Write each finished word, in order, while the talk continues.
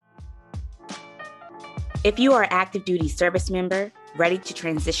If you are an active duty service member ready to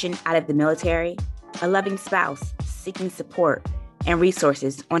transition out of the military, a loving spouse seeking support and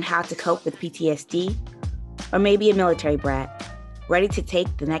resources on how to cope with PTSD, or maybe a military brat ready to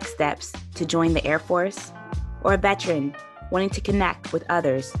take the next steps to join the Air Force, or a veteran wanting to connect with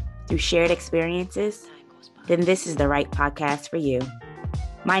others through shared experiences, then this is the right podcast for you.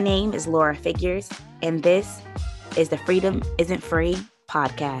 My name is Laura Figures, and this is the Freedom Isn't Free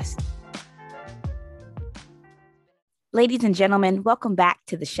podcast. Ladies and gentlemen, welcome back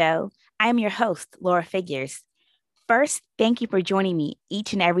to the show. I am your host, Laura Figures. First, thank you for joining me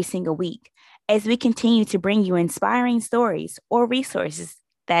each and every single week as we continue to bring you inspiring stories or resources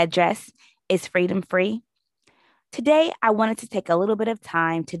that address is freedom free. Today, I wanted to take a little bit of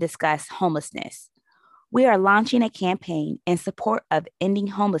time to discuss homelessness. We are launching a campaign in support of ending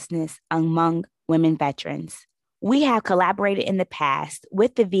homelessness among women veterans. We have collaborated in the past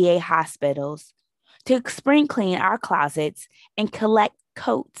with the VA hospitals to spring clean our closets and collect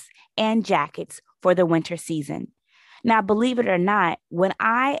coats and jackets for the winter season. Now, believe it or not, when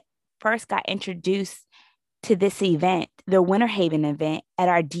I first got introduced to this event, the Winter Haven event at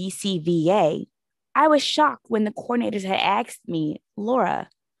our DC VA, I was shocked when the coordinators had asked me, Laura,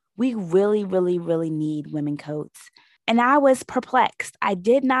 we really need women coats. And I was perplexed. I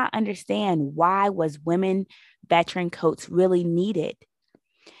did not understand why was women veteran coats really needed.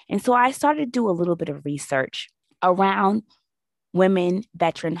 And so I started to do a little bit of research around women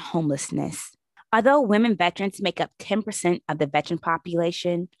veteran homelessness. Although women veterans make up 10% of the veteran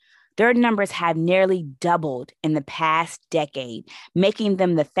population, their numbers have nearly doubled in the past decade, making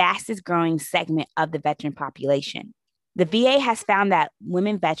them the fastest growing segment of the veteran population. The VA has found that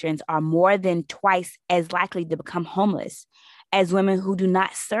women veterans are more than twice as likely to become homeless as women who do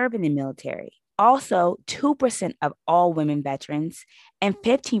not serve in the military. Also, 2% of all women veterans and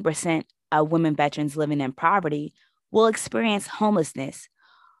 15% of women veterans living in poverty will experience homelessness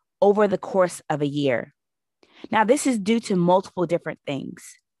over the course of a year. Now, this is due to multiple different things: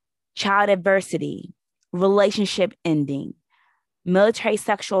 child adversity, relationship ending, military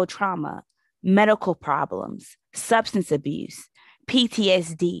sexual trauma, medical problems, substance abuse,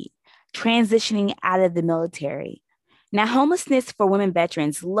 PTSD, transitioning out of the military. Now, homelessness for women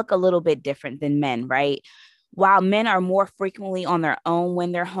veterans look a little bit different than men, right? While men are more frequently on their own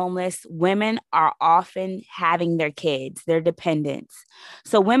when they're homeless, women are often having their kids, their dependents.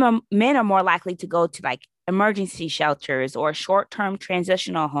 So men are more likely to go to like emergency shelters or short-term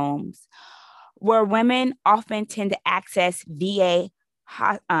transitional homes, where women often tend to access VA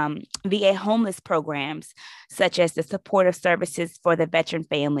homeless programs, such as the Supportive Services for the Veteran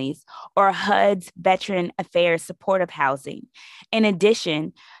Families or HUD's Veteran Affairs Supportive Housing. In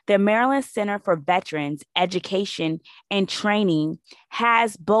addition, the Maryland Center for Veterans Education and Training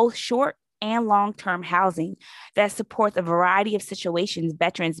has both short and long-term housing that supports a variety of situations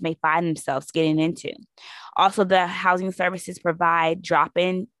veterans may find themselves getting into. Also, the housing services provide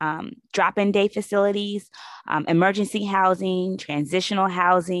drop-in day facilities, emergency housing, transitional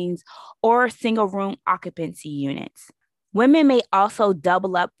housings, or single-room occupancy units. Women may also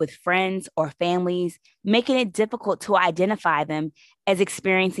double up with friends or families, making it difficult to identify them as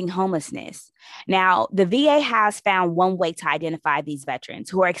experiencing homelessness. Now, the VA has found one way to identify these veterans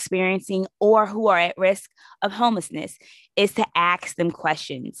who are experiencing or who are at risk of homelessness is to ask them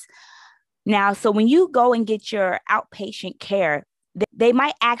questions. Now, so when you go and get your outpatient care, they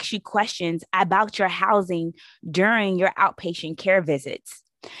might ask you questions about your housing during your outpatient care visits.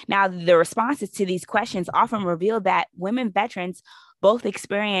 Now, the responses to these questions often reveal that women veterans both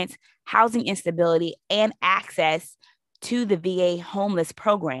experience housing instability and access to the VA homeless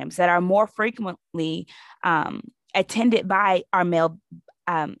programs that are more frequently attended by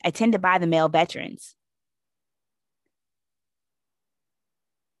the male veterans.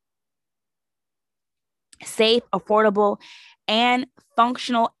 Safe, affordable, and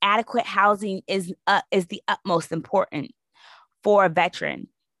functional, adequate housing is the utmost important for a veteran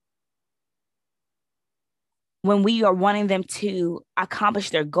when we are wanting them to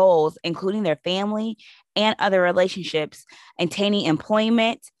accomplish their goals, including their family and other relationships, maintaining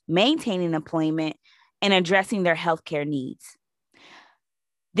employment, and addressing their healthcare needs.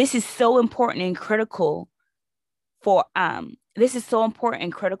 This is so important and critical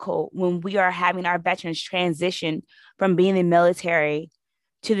when we are having our veterans transition from being in the military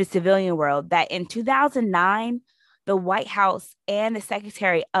to the civilian world, that in 2009, the White House and the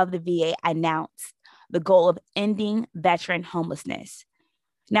Secretary of the VA announced the goal of ending veteran homelessness.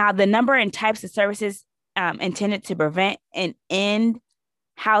 Now, the number and types of services intended to prevent and end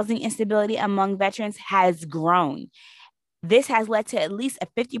housing instability among veterans has grown. This has led to at least a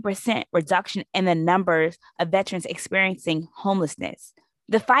 50% reduction in the numbers of veterans experiencing homelessness.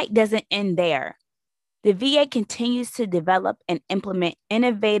 The fight doesn't end there. The VA continues to develop and implement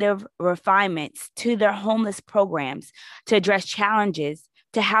innovative refinements to their homeless programs to address challenges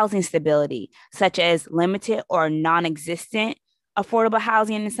to housing stability, such as limited or non existent affordable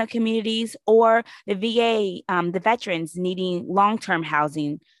housing in some communities, or the VA, the veterans needing long term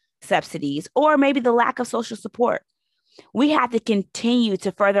housing subsidies, or maybe the lack of social support. We have to continue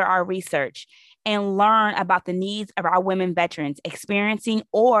to further our research and learn about the needs of our women veterans experiencing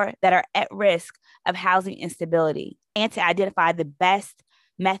or that are at risk of housing instability and to identify the best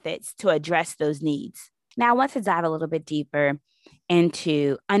methods to address those needs. Now, I want to dive a little bit deeper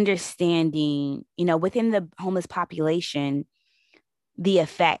into understanding, within the homeless population, the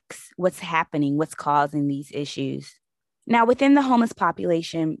effects, what's happening, what's causing these issues. Now, within the homeless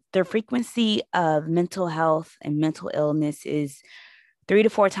population, the frequency of mental health and mental illness is 3 to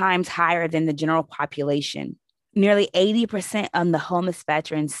 4 times higher than the general population. Nearly 80% of the homeless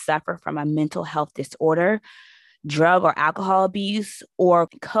veterans suffer from a mental health disorder, drug or alcohol abuse, or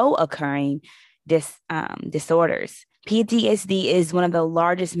co-occurring disorders. PTSD is one of the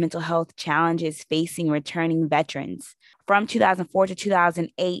largest mental health challenges facing returning veterans. From 2004 to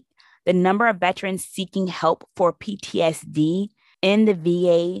 2008, the number of veterans seeking help for PTSD in the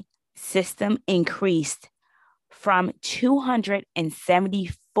VA system increased from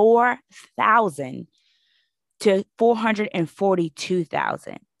 274,000 to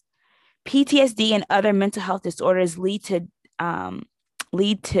 442,000. PTSD and other mental health disorders lead to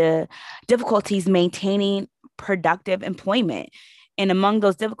difficulties maintaining productive employment, and among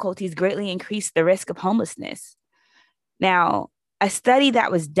those difficulties, greatly increase the risk of homelessness. Now, a study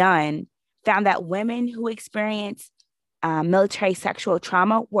that was done found that women who experience military sexual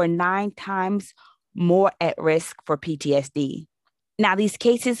trauma were 9 times more at risk for PTSD. Now, these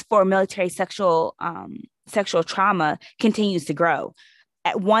cases for military sexual trauma continues to grow.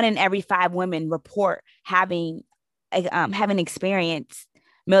 At 1 in every 5 women report having experienced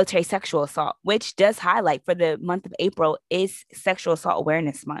military sexual assault, which does highlight for the month of April is Sexual Assault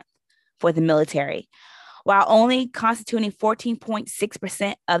Awareness Month for the military. While only constituting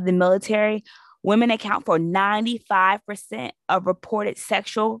 14.6% of the military, women account for 95% of reported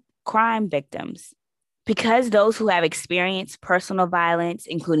sexual crime victims. Because those who have experienced personal violence,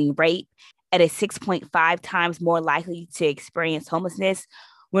 including rape, at a 6.5 times more likely to experience homelessness,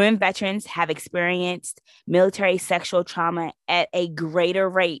 women veterans have experienced military sexual trauma at a greater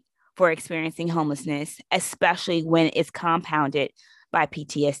rate for experiencing homelessness, especially when it's compounded by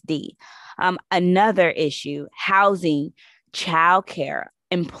PTSD. Another issue, housing, childcare,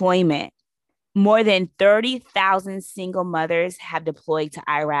 employment. More than 30,000 single mothers have deployed to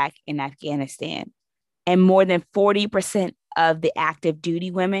Iraq and Afghanistan, and more than 40% of the active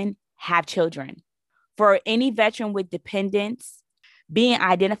duty women have children. For any veteran with dependents, being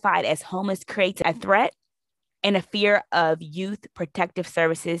identified as homeless creates a threat and a fear of youth protective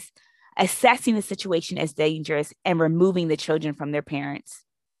services assessing the situation as dangerous and removing the children from their parents.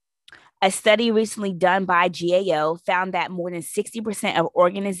 A study recently done by GAO found that more than 60% of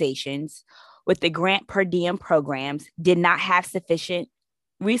organizations with the grant per diem programs did not have sufficient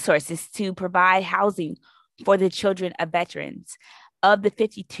resources to provide housing for the children of veterans. Of the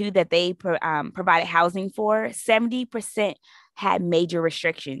 52 that they provided housing for, 70% had major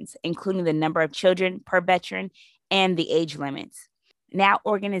restrictions, including the number of children per veteran and the age limits. Now,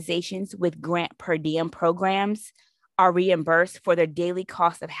 organizations with grant per diem programs are reimbursed for their daily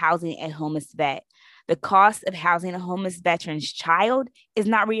cost of housing a homeless vet. The cost of housing a homeless veteran's child is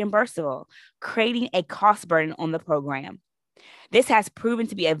not reimbursable, creating a cost burden on the program. This has proven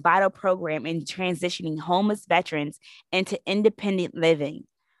to be a vital program in transitioning homeless veterans into independent living.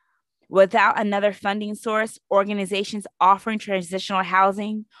 Without another funding source, organizations offering transitional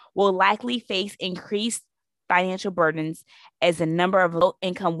housing will likely face increased financial burdens as the number of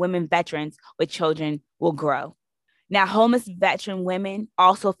low-income women veterans with children will grow. Now, homeless veteran women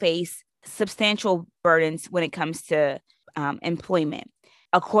also face substantial burdens when it comes to employment.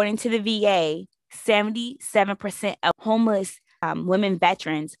 According to the VA, 77% of homeless women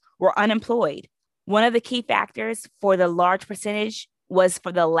veterans were unemployed. One of the key factors for the large percentage was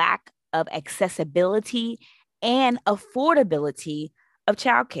for the lack of accessibility and affordability of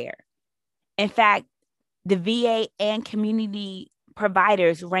childcare. In fact, the VA and community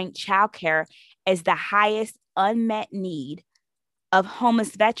providers rank childcare as the highest unmet need of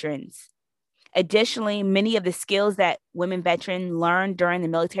homeless veterans. Additionally, many of the skills that women veterans learned during the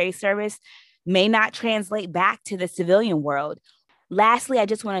military service may not translate back to the civilian world. Lastly, I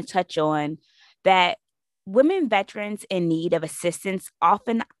just want to touch on that Women veterans in need of assistance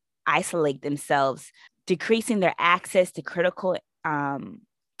often isolate themselves, decreasing their access to critical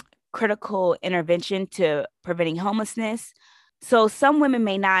intervention to preventing homelessness. So some women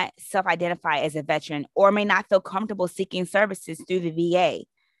may not self-identify as a veteran or may not feel comfortable seeking services through the VA,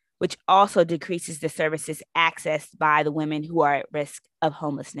 which also decreases the services accessed by the women who are at risk of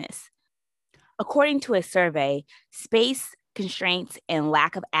homelessness. According to a survey, space constraints and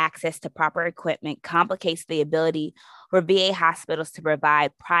lack of access to proper equipment complicates the ability for VA hospitals to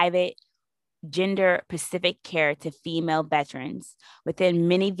provide private, gender-specific care to female veterans. Within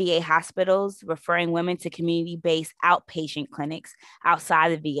many VA hospitals, referring women to community-based outpatient clinics outside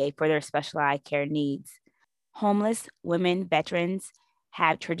the VA for their specialized care needs. Homeless women veterans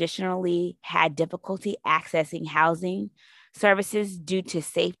have traditionally had difficulty accessing housing services due to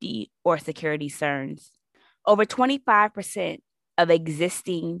safety or security concerns. Over 25% of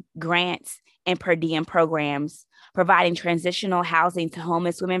existing grants and per diem programs providing transitional housing to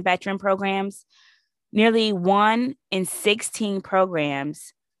homeless women veteran programs, nearly 1 in 16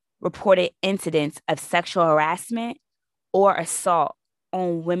 programs reported incidents of sexual harassment or assault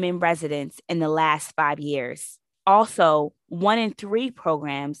on women residents in the last 5 years. Also, 1 in 3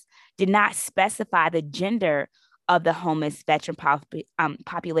 programs did not specify the gender of the homeless veteran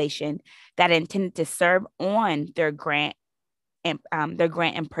population that intended to serve on their grant and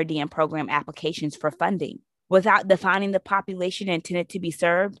per diem program applications for funding. Without defining the population intended to be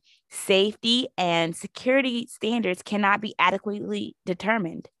served, safety and security standards cannot be adequately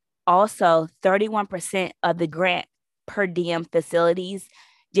determined. Also, 31% of the grant per diem facilities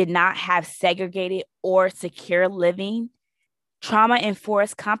did not have segregated or secure living,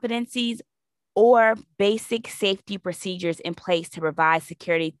 trauma-enforced competencies, or basic safety procedures in place to provide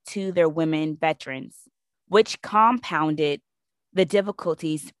security to their women veterans, which compounded the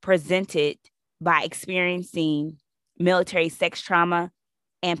difficulties presented by experiencing military sex trauma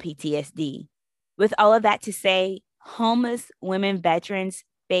and PTSD. With all of that to say, homeless women veterans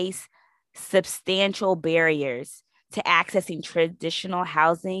face substantial barriers to accessing traditional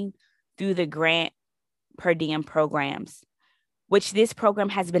housing through the grant per diem programs, which this program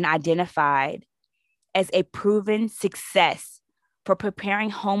has been identified as a proven success for preparing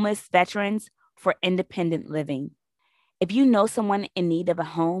homeless veterans for independent living. If you know someone in need of a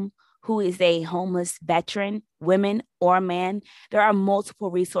home who is a homeless veteran, women or man, there are multiple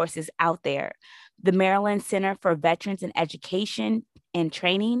resources out there. The Maryland Center for Veterans in Education and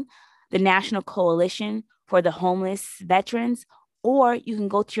Training, the National Coalition for the Homeless Veterans, or you can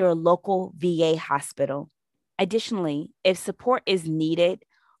go to your local VA hospital. Additionally, if support is needed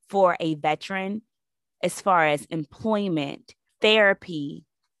for a veteran, as far as employment, therapy,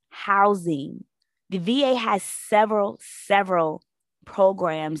 housing, the VA has several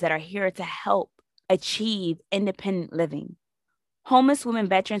programs that are here to help achieve independent living. Homeless women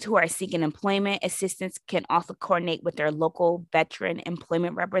veterans who are seeking employment assistance can also coordinate with their local veteran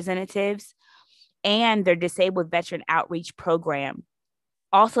employment representatives and their disabled veteran outreach program.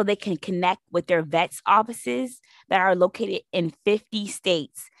 Also, they can connect with their vets offices that are located in 50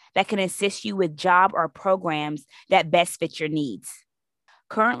 states that can assist you with job or programs that best fit your needs.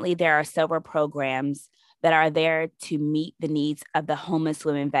 Currently, there are several programs that are there to meet the needs of the homeless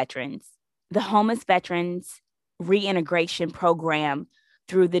women veterans. The Homeless Veterans Reintegration Program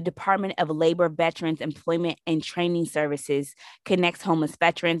through the Department of Labor, Veterans Employment and Training Services connects homeless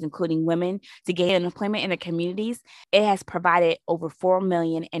veterans, including women, to gain employment in their communities. It has provided over $4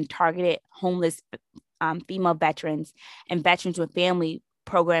 million in targeted homeless female veterans and veterans with family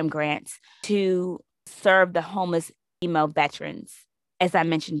program grants to serve the homeless female veterans. As I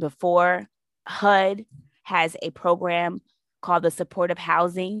mentioned before, HUD has a program called the Supportive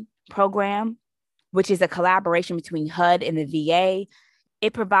Housing Program, which is a collaboration between HUD and the VA.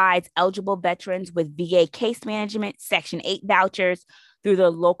 It provides eligible veterans with VA case management, Section 8 vouchers through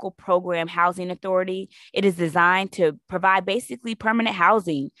the local program housing authority. It is designed to provide basically permanent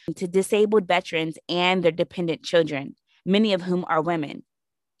housing to disabled veterans and their dependent children, many of whom are women.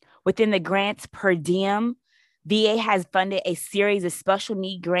 Within the grants per diem, VA has funded a series of special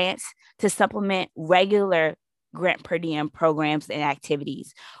need grants to supplement regular grant per diem programs and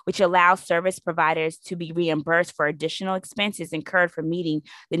activities, which allow service providers to be reimbursed for additional expenses incurred for meeting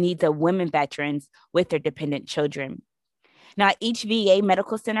the needs of women veterans with their dependent children. Now, each VA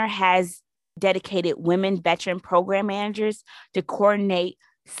medical center has dedicated women veteran program managers to coordinate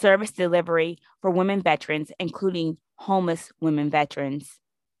service delivery for women veterans, including homeless women veterans.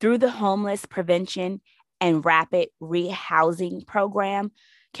 Through the Homeless Prevention and Rapid Rehousing Program,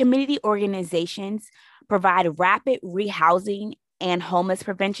 community organizations provide rapid rehousing and homeless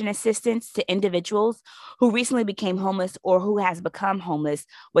prevention assistance to individuals who recently became homeless or who has become homeless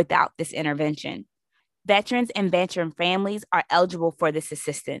without this intervention. Veterans and veteran families are eligible for this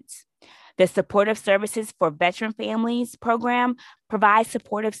assistance. The Supportive Services for Veteran Families program provides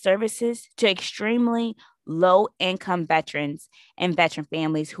supportive services to extremely low-income veterans and veteran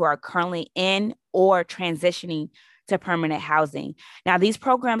families who are currently in or transitioning to permanent housing. Now, these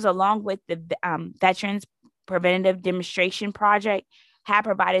programs, along with the Veterans Preventative Demonstration Project, have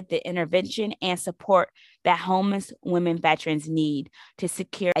provided the intervention and support that homeless women veterans need to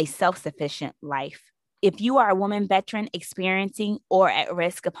secure a self-sufficient life. If you are a woman veteran experiencing or at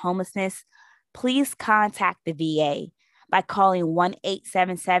risk of homelessness, please contact the VA by calling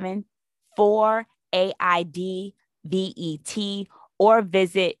 1-877-4-AID-VET or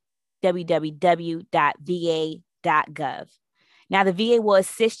visit www.va.gov. Now, the VA will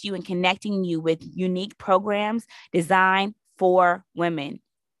assist you in connecting you with unique programs designed for women.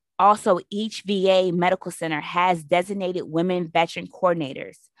 Also, each VA medical center has designated women veteran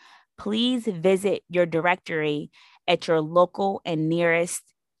coordinators. Please visit your directory at your local and nearest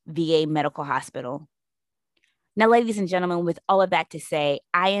VA medical hospital. Now, ladies and gentlemen, with all of that to say,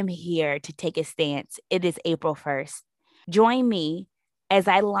 I am here to take a stance. It is April 1st. Join me as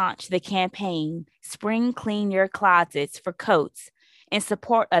I launch the campaign, Spring Clean Your Closets for Coats, in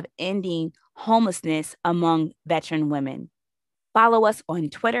support of ending homelessness among veteran women. Follow us on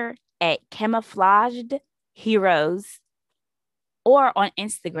Twitter at Camouflaged Heroes or on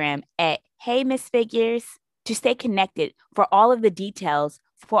Instagram at Hey Miss Figures to stay connected for all of the details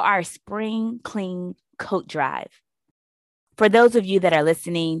for our Spring Clean Coat Drive. For those of you that are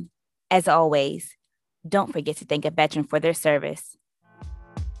listening, as always, don't forget to thank a veteran for their service.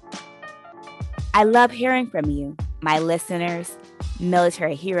 I love hearing from you, my listeners,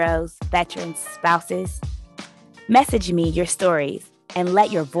 military heroes, veterans, spouses. Message me your stories and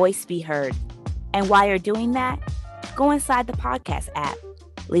let your voice be heard. And while you're doing that, go inside the podcast app,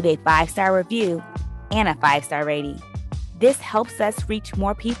 leave a 5-star review and a 5-star rating. This helps us reach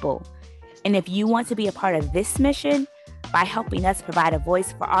more people. And if you want to be a part of this mission by helping us provide a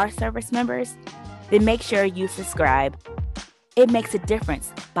voice for our service members, then make sure you subscribe. It makes a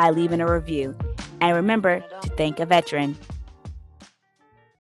difference by leaving a review. And remember to thank a veteran.